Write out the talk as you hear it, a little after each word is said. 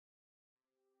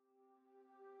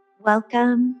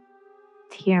Welcome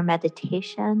to your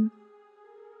meditation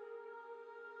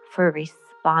for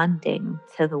responding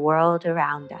to the world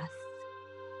around us.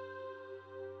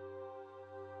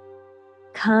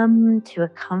 Come to a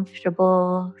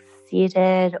comfortable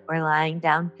seated or lying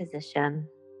down position.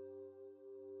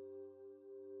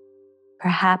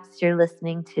 Perhaps you're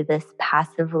listening to this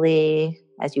passively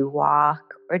as you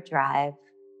walk or drive.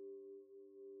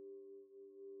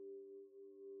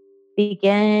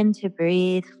 Begin to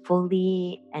breathe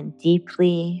fully and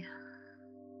deeply.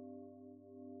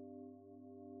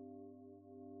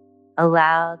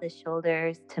 Allow the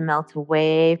shoulders to melt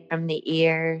away from the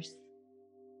ears.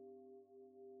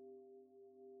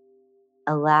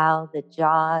 Allow the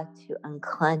jaw to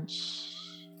unclench,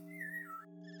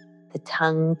 the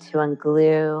tongue to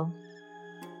unglue,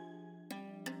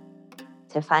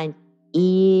 to find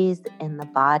ease in the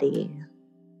body.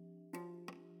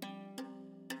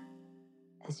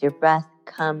 As your breath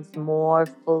comes more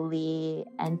fully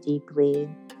and deeply,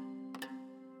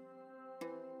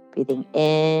 breathing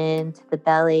into the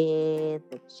belly,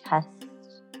 the chest.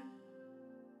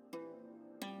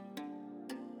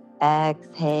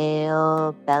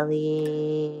 Exhale,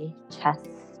 belly,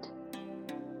 chest.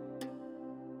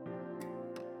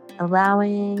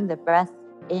 Allowing the breath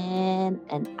in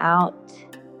and out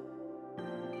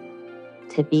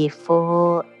to be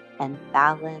full and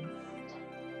balanced.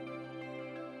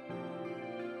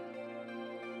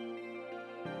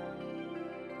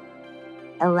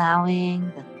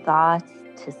 Allowing the thoughts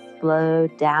to slow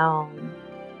down.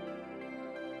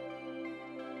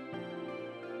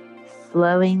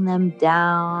 Slowing them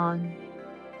down,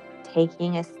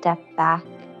 taking a step back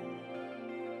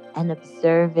and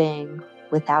observing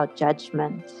without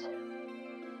judgment.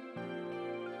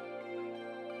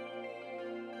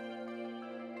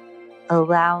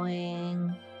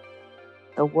 Allowing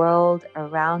the world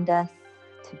around us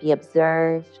to be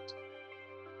observed.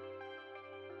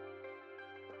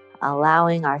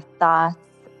 Allowing our thoughts,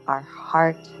 our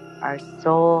heart, our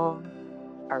soul,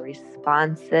 our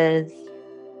responses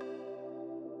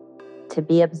to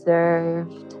be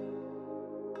observed.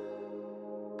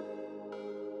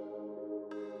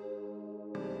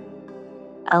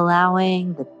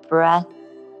 Allowing the breath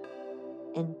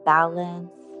in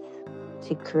balance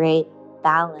to create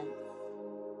balance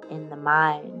in the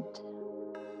mind.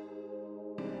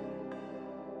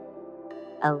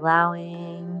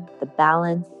 Allowing the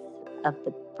balance of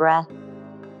the breath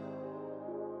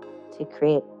to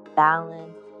create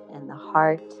balance in the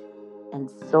heart and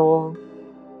soul.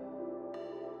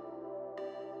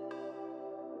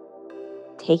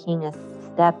 Taking a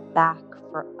step back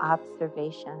for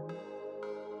observation.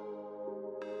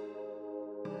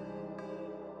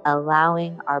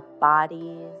 Allowing our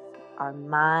bodies, our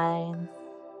minds,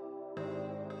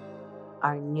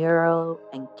 our neuro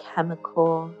and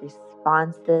chemical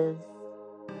responses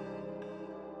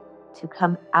to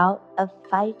come out of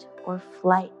fight or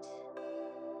flight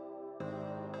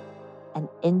and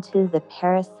into the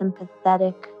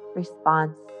parasympathetic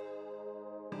response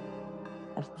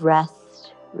of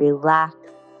rest, relax,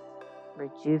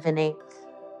 rejuvenate.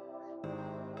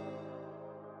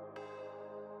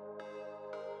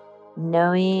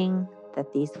 Knowing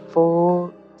that these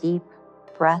full, deep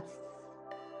breaths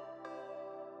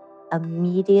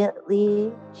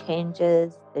immediately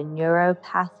changes the neuro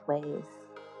pathways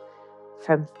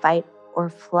from fight or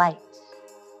flight,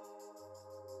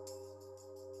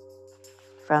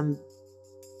 from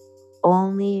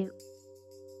only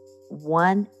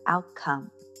one outcome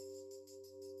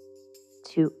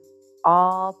to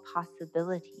all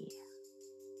possibility.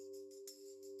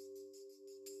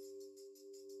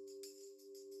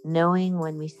 Knowing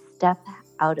when we step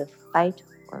out of fight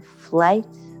or flight,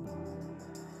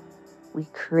 we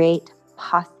create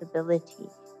possibility,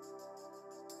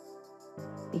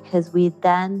 because we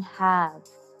then have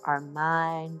our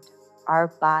mind, our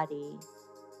body,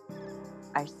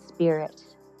 our spirit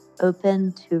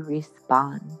open to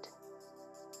respond,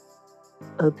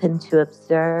 open to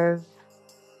observe,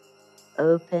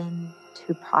 open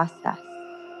to process.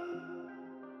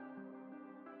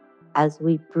 As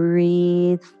we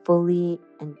breathe fully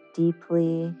and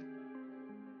deeply,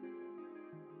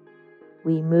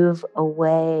 we move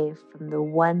away from the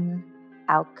one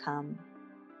outcome,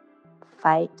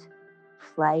 fight,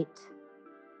 flight,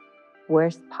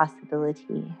 worst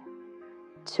possibility,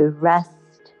 to rest,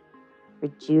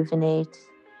 rejuvenate,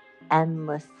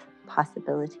 endless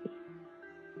possibility.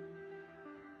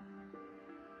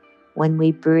 When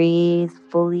we breathe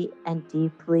fully and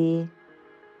deeply,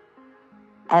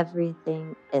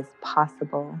 everything is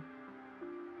possible.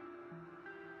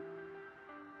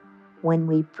 When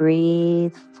we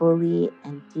breathe fully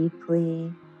and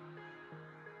deeply,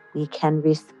 we can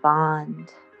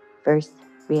respond versus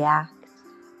react.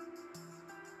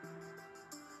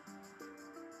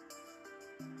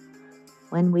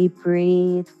 When we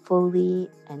breathe fully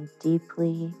and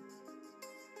deeply,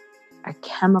 our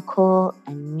chemical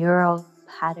and neural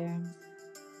patterns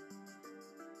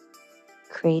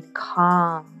create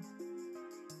calm,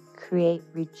 create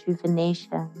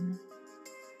rejuvenation,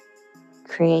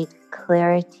 create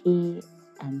clarity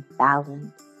and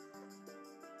balance.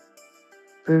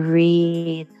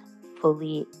 Breathe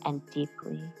fully and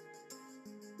deeply.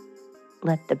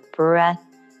 Let the breath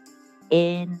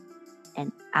in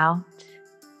and out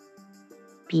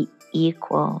be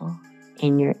equal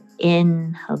in your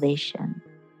inhalation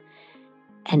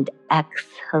and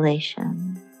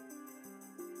exhalation.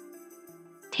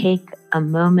 Take a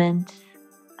moment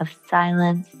of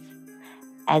silence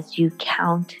as you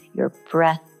count your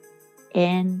breath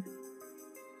in,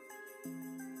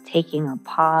 taking a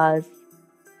pause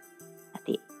at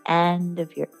the end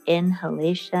of your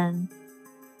inhalation,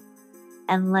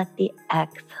 and let the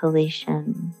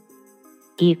exhalation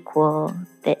equal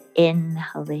the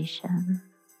inhalation.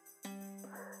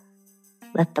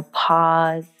 Let the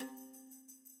pause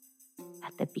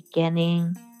at the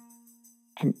beginning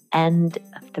and end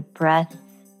of the breath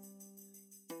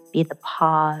be the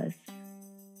pause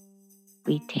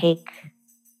we take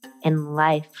in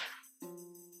life,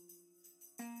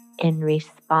 in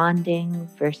responding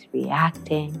versus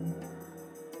reacting,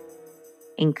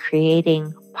 in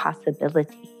creating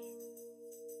possibility.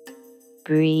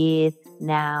 Breathe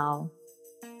now,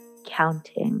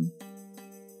 counting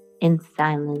in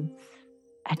silence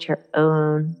at your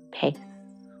own pace.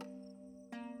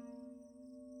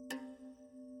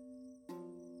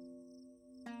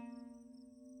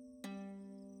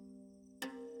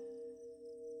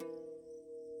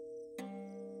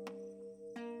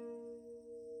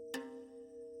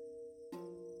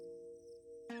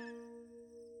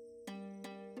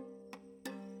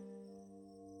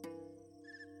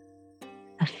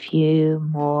 A few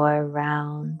more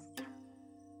rounds.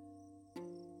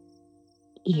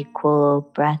 Equal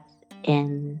breath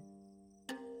in,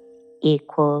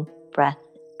 equal breath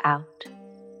out.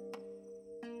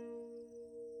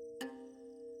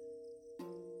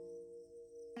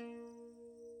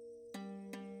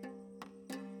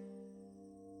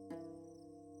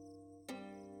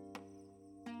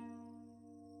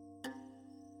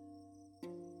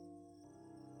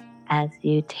 As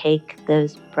you take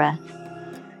those breaths,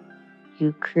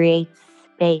 you create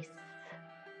space,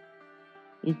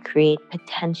 you create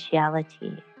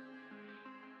potentiality,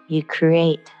 you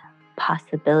create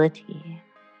possibility.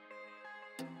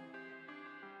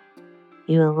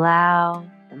 You allow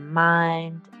the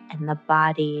mind and the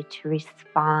body to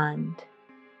respond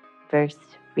versus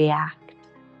react.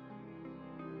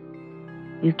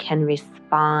 You can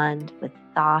respond with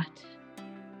thought,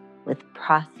 with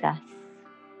process,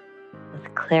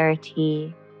 with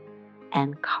clarity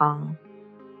and calm.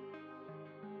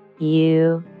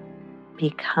 You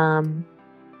become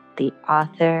the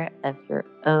author of your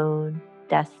own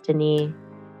destiny,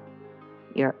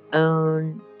 your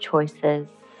own choices,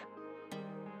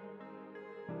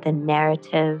 the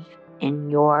narrative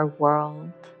in your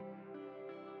world.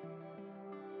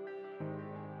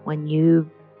 When you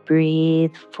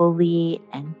breathe fully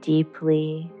and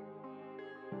deeply,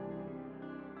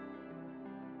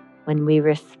 when we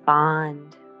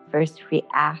respond versus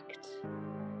react,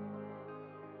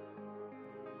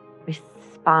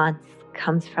 response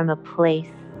comes from a place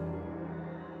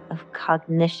of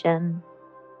cognition,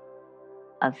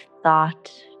 of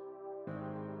thought,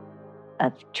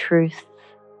 of truth,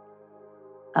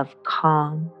 of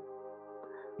calm.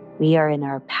 We are in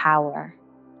our power.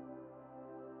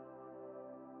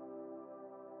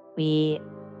 We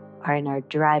are in our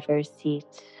driver's seat.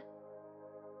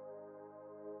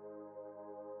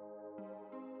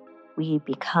 We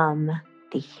become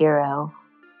the hero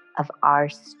of our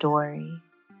story.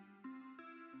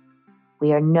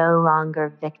 We are no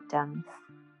longer victims,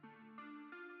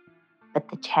 but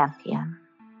the champion.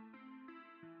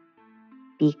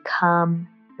 Become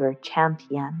your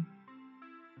champion.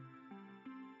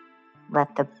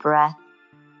 Let the breath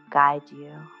guide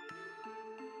you.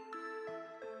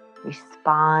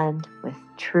 Respond with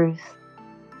truth,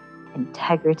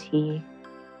 integrity,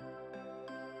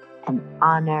 and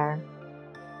honor,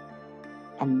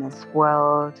 and this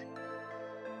world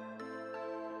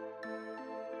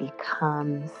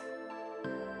becomes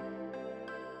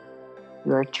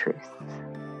your truth.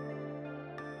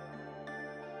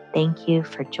 Thank you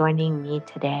for joining me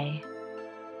today.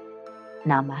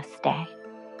 Namaste.